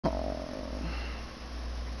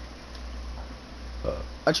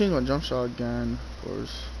I changed my jump shot again, of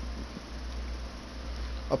course.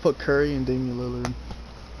 I put Curry and Damian Lillard.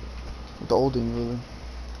 The old Damian Lillard.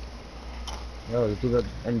 Yo, the two good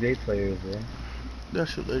NBA players, bro. That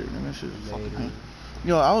shit later, man. That shit is Later. fucking.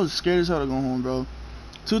 Yo, I was scared as hell to go home, bro.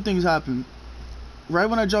 Two things happened. Right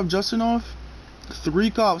when I dropped Justin off, 3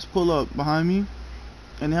 cops pull up behind me,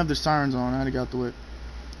 and they have their sirens on. I had to get out the way.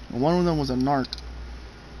 And one of them was a narc.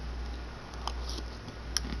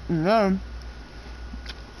 And then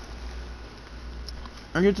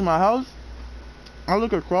I get to my house. I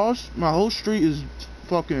look across. My whole street is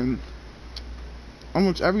fucking.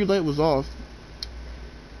 Almost every light was off.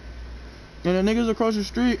 And the niggas across the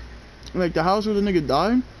street, like the house where the nigga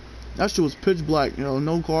died, that shit was pitch black. You know,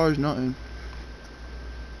 no cars, nothing.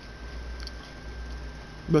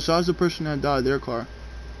 Besides the person that died, their car.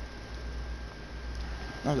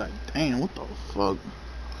 I was like, damn, what the fuck?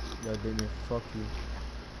 Yo, Damien, fuck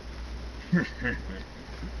you.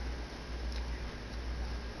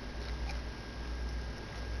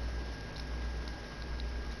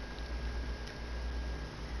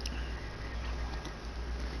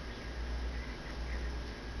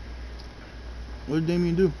 What did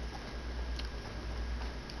Damien do?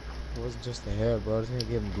 It wasn't just the hair, bro. I just gonna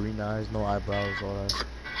give him green eyes, no eyebrows, all that.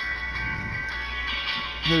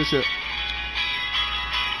 Hear this shit.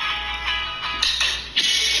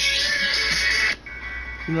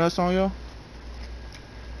 You know that song, yo?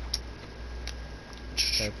 I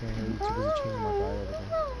can't hear you. Too busy changing my guy over there.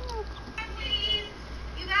 Please,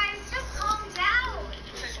 you guys, just calm down.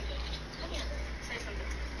 Say something. Come here. Say something.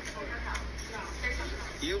 Say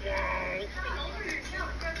something. You won't.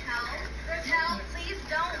 Raquel, please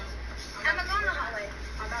don't. Emma, go in the hallway.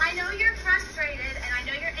 I know you're frustrated and I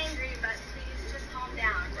know you're angry, but please just calm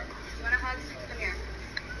down. You want a hug? Come here.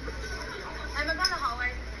 Emma, go in the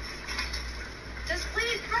hallway. Just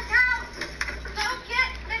please, Raquel, go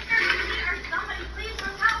get Mr. Beatty or somebody. Please,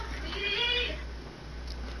 Raquel,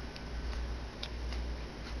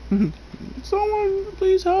 Beatty. Someone,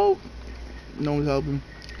 please help. No one's helping.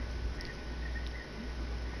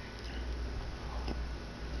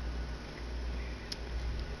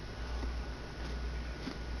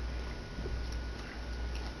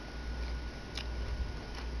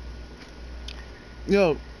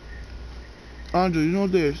 Yo, Andre, you know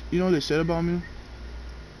what they said about me?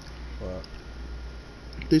 What?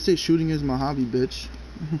 They say shooting is my hobby, bitch.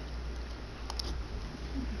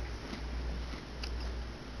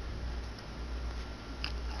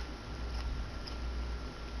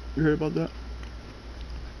 You heard about that?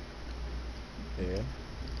 Yeah.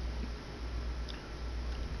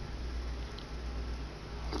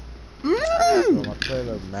 Bro, my play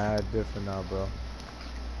look mad different now, bro.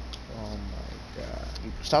 Oh my god.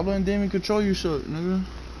 Stop letting Damien control you, shit, nigga.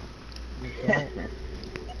 You don't.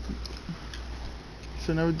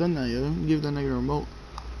 Should never done that, yo. Give that nigga a remote.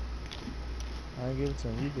 I ain't give it to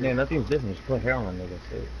him. You did. Yeah, nothing's different. Just put hair on a nigga,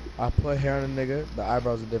 shit. I put hair on a nigga. The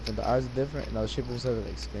eyebrows are different. The eyes are different, and the shape of his head is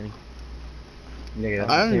like skinny. Nigga,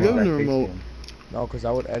 that's I the didn't same give him as the that face remote. skin. No, cause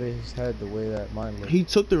I would edit his head the way that mine looked. He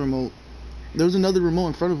took the remote. There was another remote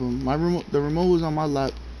in front of him. My remote, the remote was on my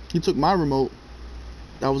lap. He took my remote.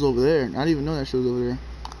 That was over there. I didn't even know that shit was over there.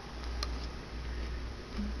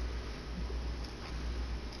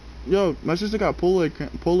 Yo, my sister got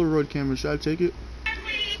Polaroid camera. Should I take it?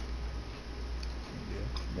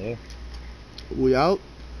 Yeah. We out?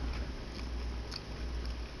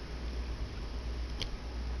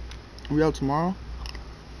 We out tomorrow?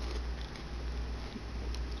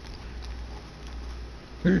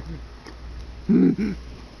 My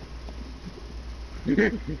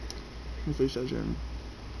face that Jeremy.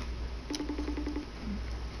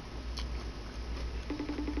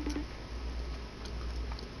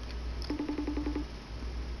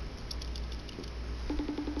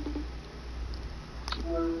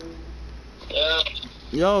 Yeah.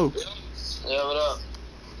 Yo, Yeah, what up?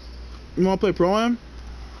 you wanna play Pro-Am?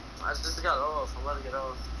 I just got off. I'm about to get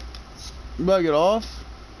off. You better get off.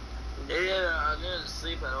 Yeah, I didn't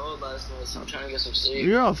sleep at all last night, so I'm trying to get some sleep.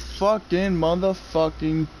 You're a fucking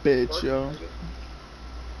motherfucking bitch, yo.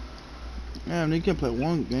 Damn, they can play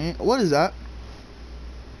one game. What is that?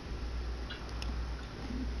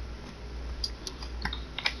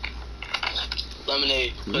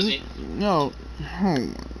 Lemonade, pussy. Yo, oh my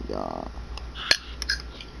god.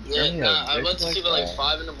 Yeah, Yeah, nah, I bitch went to like sleep at like that.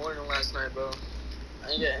 5 in the morning last night, bro. I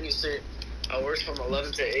didn't get any sleep. I worked from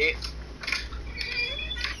 11 to 8.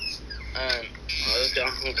 And I just got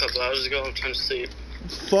home a couple hours ago. I'm trying to sleep.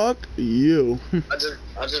 Fuck you. I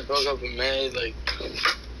just broke up with May, like,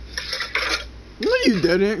 No, you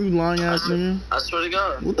didn't, you lying ass nigga. I swear to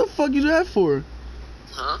God. What the fuck you do that for?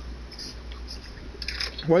 Huh?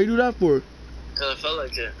 Why you do that for? Cause I felt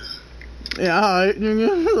like it. Yeah, alright, nigga.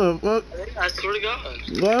 What the fuck? I swear to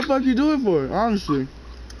God. Why the fuck you do it for? Honestly.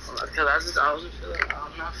 Cause I wasn't feeling.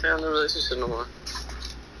 I'm not feeling the relationship no more.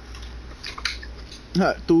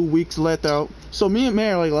 2 weeks let out. So me and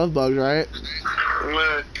Mary like love bugs, right?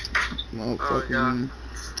 Man. Oh, Oh, fucking. yeah.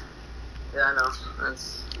 Yeah, I know.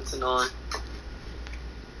 It's annoying.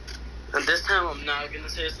 And this time I'm not gonna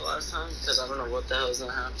say it's the last time because I don't know what the hell is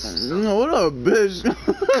gonna happen. So. No, what up, bitch?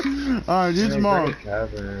 Alright, see you tomorrow.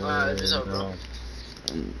 Alright, just hope, bro.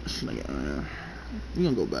 We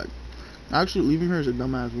gonna go back. Actually, leaving her is a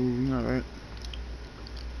dumbass move. You know, right?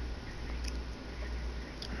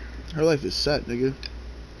 Her life is set, nigga.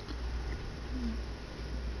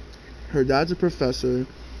 Her dad's a professor.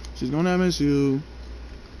 She's going to MSU.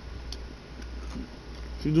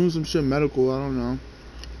 She's doing some shit medical. I don't know.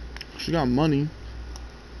 She got money.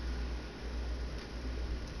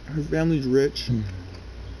 Her family's rich.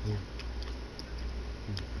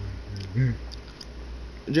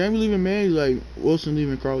 Jamie leaving Mary like Wilson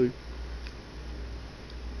leaving Carly.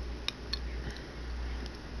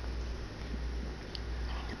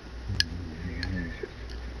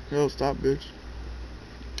 Yo, stop, bitch.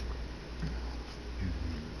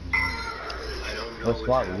 What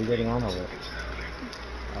spot were we getting on over?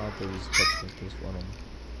 I don't think he's touched with this one.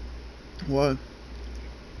 What?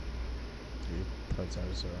 He puts out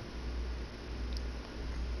his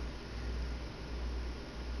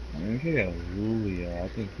I mean, she got Julia. I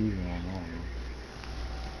think he's on.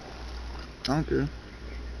 I don't care.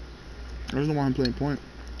 I just don't want him playing point.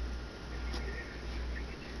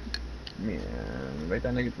 Man, invite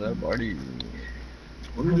that nigga to that party.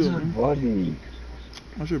 What you doing, man? Party.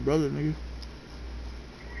 That's your brother, nigga.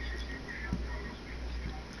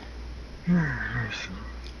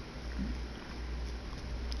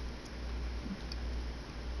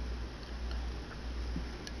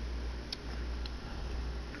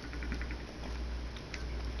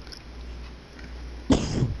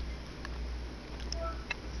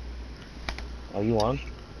 Are you on?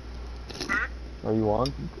 Are you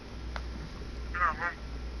on?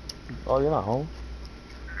 Oh, you're not home?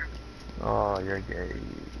 Oh, you're gay.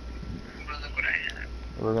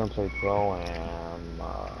 We're gonna play pro and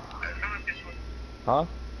huh?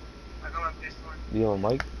 You and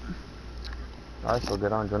Mike? Alright, so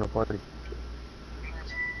get on, join the party.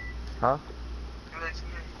 Huh?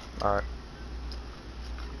 Alright.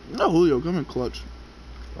 No, Julio, come in clutch.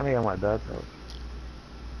 I think I'm my dad's house.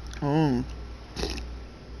 Oh.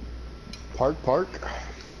 Park.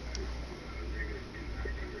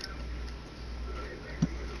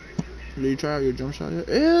 Did you try out your jump shot yet?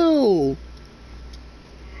 Ew!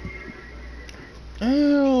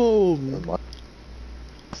 Ew!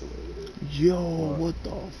 Yo, what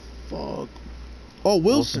the fuck? Oh,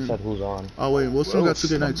 Wilson. Said who's on. Oh, wait, Wilson got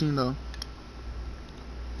 2K19 though.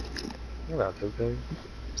 You got 2K.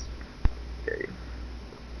 Okay.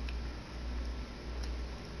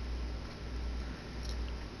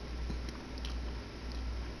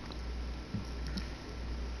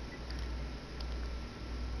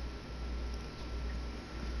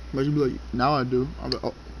 But you be like, now I do. I'm like,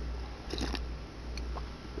 oh.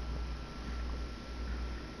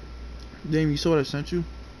 Damn, you saw what I sent you?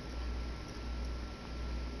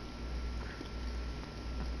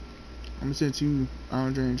 I'm gonna send it to you,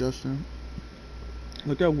 Andre and Justin.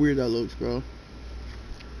 Look how weird that looks, bro.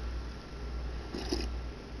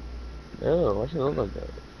 Ew, why should it look like that?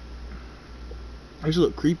 That should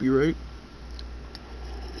look creepy, right?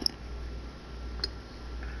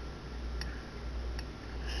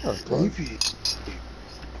 Creepy.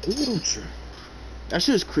 That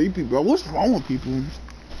shit is creepy, bro. What's wrong with people?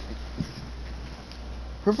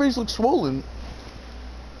 Her face looks swollen.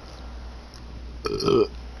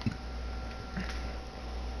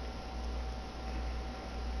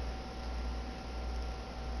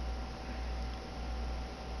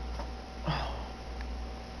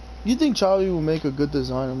 You think Charlie will make a good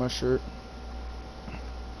design on my shirt?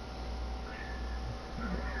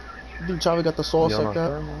 You think Charlie got the sauce like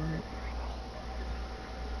that?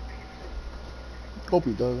 Hope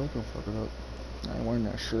he does. I can fuck it up. I ain't wearing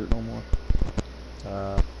that shirt no more.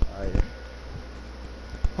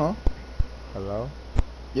 Huh? Hello?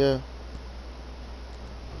 Yeah.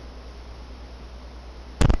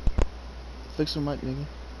 Fix your mic, nigga.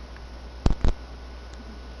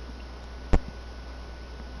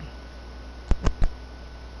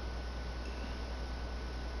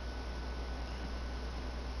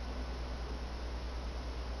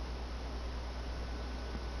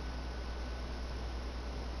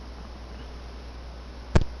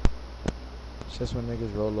 It's just when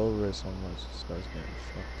niggas roll over it so much, it starts getting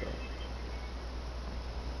fucked up.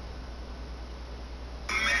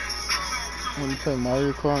 When you play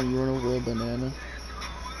Mario Kart and you run over a banana.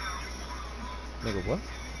 Nigga, what?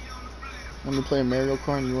 When you play Mario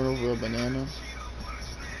Kart and you run over a banana.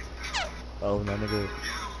 Oh, that nigga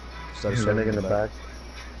started That shooting nigga in the back.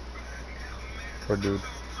 Poor dude.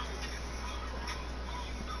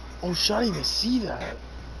 Oh shit, I didn't even see that.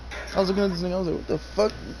 I was looking at this thing, I was like, what the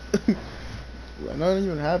fuck? Like, nothing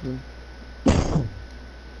even happened.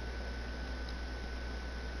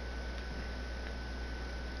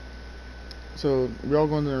 So, we all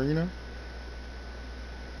going to the arena?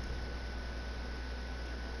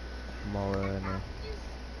 I'm alright right now.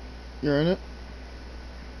 You're in it?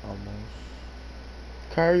 Almost.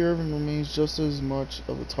 Kyrie Irving remains just as much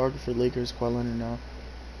of a target for Lakers Kawhi Leonard now.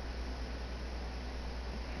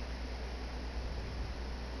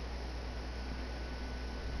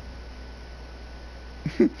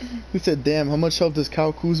 He said, damn, how much help does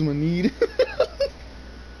Kyle Kuzma need?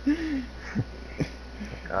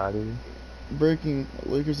 Got it. Breaking,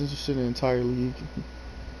 Lakers interested in the entire league.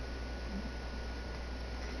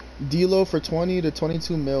 D'Lo for 20 to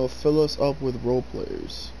 22 mil, fill us up with role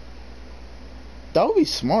players. That would be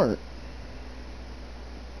smart.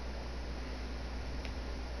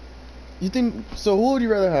 You think, so who would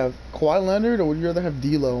you rather have? Kawhi Leonard, or would you rather have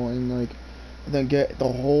D'Lo and like, then get the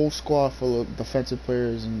whole squad full of defensive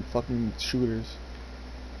players and fucking shooters?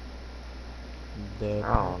 I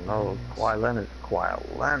don't know. Kawhi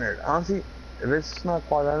Leonard. Honestly, if it's not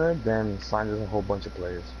Kawhi Leonard, then sign just a whole bunch of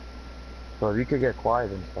players. So if you could get Kawhi,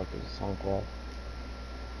 then fuck it, sign Kawhi.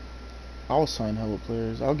 I'll sign hella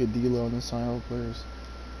players. I'll get D'Lo and then sign hella players.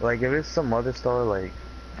 Like if it's some other star like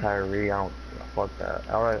Kyrie, I don't fuck that.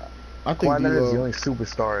 Alright, I think Kawhi Leonard's the D'Lo. only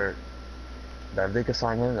superstar that if they could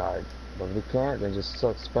sign him, alright. But if they can't, then just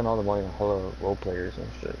spend all the money on hella role players and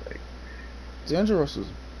shit. Like D'Angelo Russell's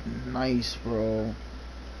nice, bro.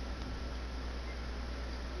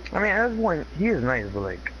 I mean, at this point, he is nice, but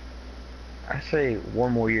like, I say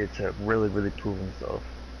one more year to really, really prove himself.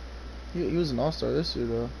 He was an all-star this year,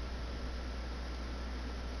 though.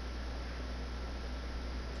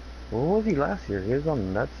 What was he last year? He was on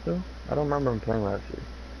the Nets still? I don't remember him playing last year.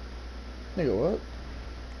 Nigga, what?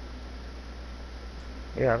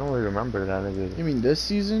 Yeah, I don't really remember that nigga. You mean this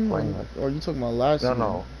season? Playing Or you talking about last season?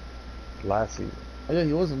 No, last season. Oh, yeah,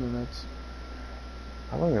 he was in the Nets.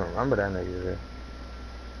 I don't even remember that nigga there.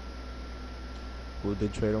 Who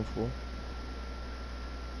did trade him for?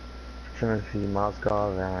 Timothy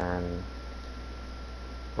Mozgov and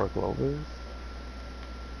Brook Lopez.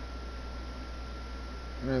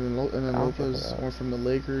 And then, I don't Lopez remember that. went from the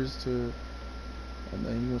Lakers to, and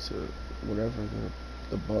then he went to whatever,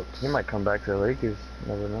 the Bucks. He might come back to the Lakers.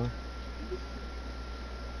 Never know.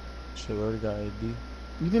 Shit, we already got AD.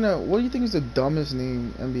 You think that? What do you think is the dumbest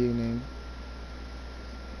name, NBA name?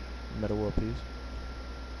 Meta World Peace.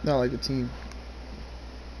 Not like a team.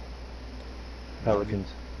 Pelicans.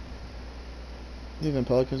 You think the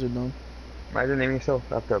Pelicans are dumb? Imagine naming yourself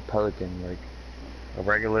after a pelican, like a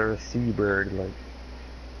regular seabird, like.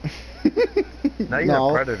 Not even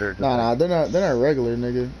a predator. Just Nah, they're not regular,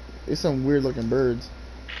 nigga. It's some weird looking birds.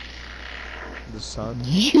 The sun.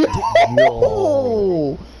 Yo!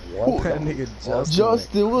 What? That nigga Justin.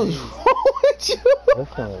 Justin, what's wrong with you?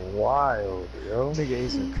 That's some wild, yo. Nigga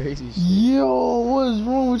ate some crazy shit. Yo, what is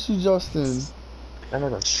wrong with you, Justin? That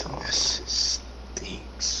nigga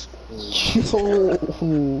Stinks. Yo,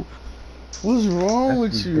 what's wrong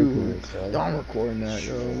with That's you? ridiculous, yo. I'm recording that,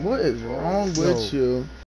 yo. What is wrong with you?